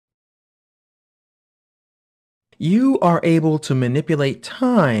You are able to manipulate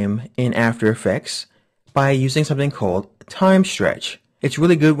time in After Effects by using something called time stretch. It's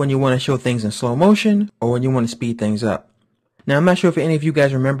really good when you want to show things in slow motion or when you want to speed things up. Now, I'm not sure if any of you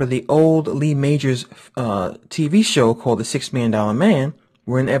guys remember the old Lee Majors TV show called The $6 Million Man,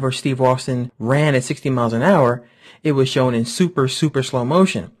 whenever Steve Austin ran at 60 miles an hour, it was shown in super slow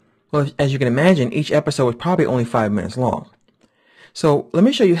motion. Well, as you can imagine, each episode was probably only 5 minutes long. So let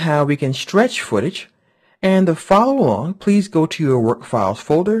me show you how we can stretch footage. And to follow along, please go to your work files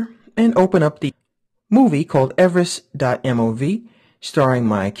folder and open up the movie called Everest.mov, starring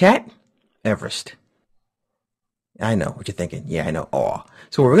my cat, Everest. I know what you're thinking. Yeah, I know. Aw.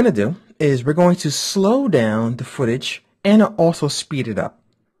 So what we're going to do is we're going to slow down the footage and also speed it up.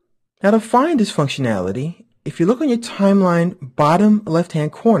 Now, to find this functionality, if you look on your timeline bottom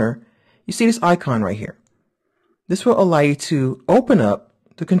left-hand corner, you see this icon right here. This will allow you to open up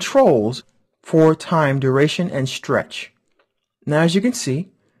the controls for time, duration, and stretch. Now, as you can see,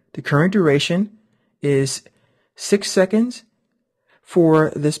 the current duration is 6 seconds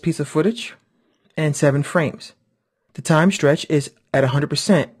for this piece of footage and 7 frames. The time stretch is at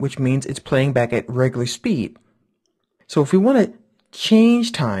 100%, which means it's playing back at regular speed. So if we want to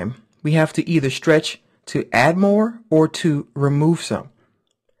change time, we have to either stretch to add more or to remove some.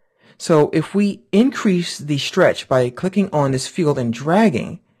 So if we increase the stretch by clicking on this field and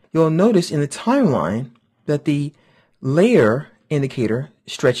dragging, you'll notice in the timeline that the layer indicator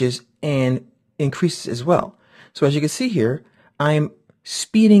stretches and increases as well. So as you can see here, I'm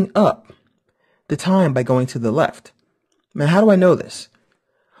speeding up the time by going to the left. Now, how do I know this?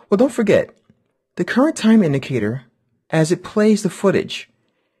 Well, don't forget, the current time indicator, as it plays the footage,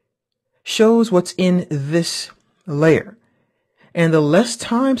 shows what's in this layer. And the less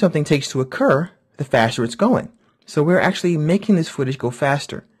time something takes to occur, the faster it's going. So we're actually making this footage go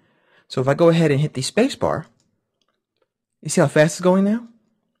faster. So if I go ahead and hit the space bar, you see how fast it's going now?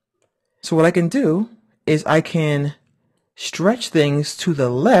 So what I can do is I can stretch things to the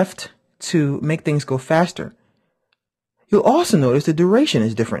left to make things go faster. You'll also notice the duration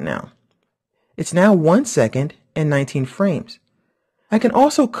is different now. It's now 1 second and 19 frames. I can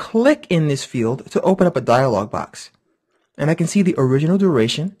also click in this field to open up a dialog box. And I can see the original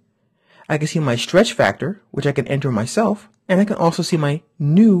duration. I can see my stretch factor, which I can enter myself. And I can also see my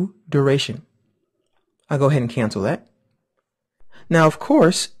new duration. I'll go ahead and cancel that. Now, of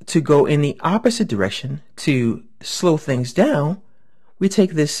course, to go in the opposite direction, to slow things down, we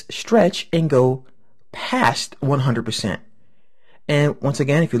take this stretch and go past 100%. And once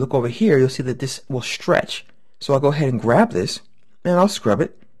again, if you look over here, you'll see that this will stretch. So I'll go ahead and grab this and I'll scrub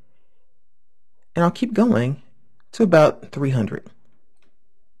it. And I'll keep going to about 300.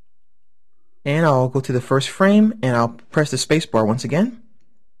 And I'll go to the first frame and I'll press the space bar once again.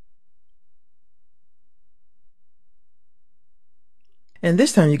 And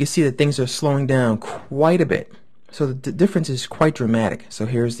this time you can see that things are slowing down quite a bit. So the difference is quite dramatic. So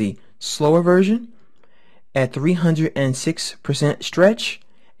here's the slower version at 306% stretch.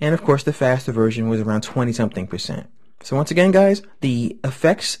 And of course the faster version was around 20-something%. So once again, guys, the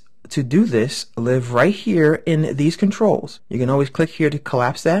effects to do this live right here in these controls. You can always click here to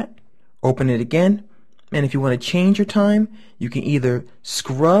collapse that, open it again, and if you want to change your time, you can either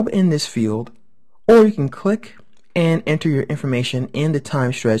scrub in this field or you can click and enter your information in the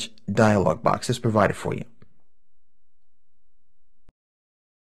time stretch dialog box that's provided for you.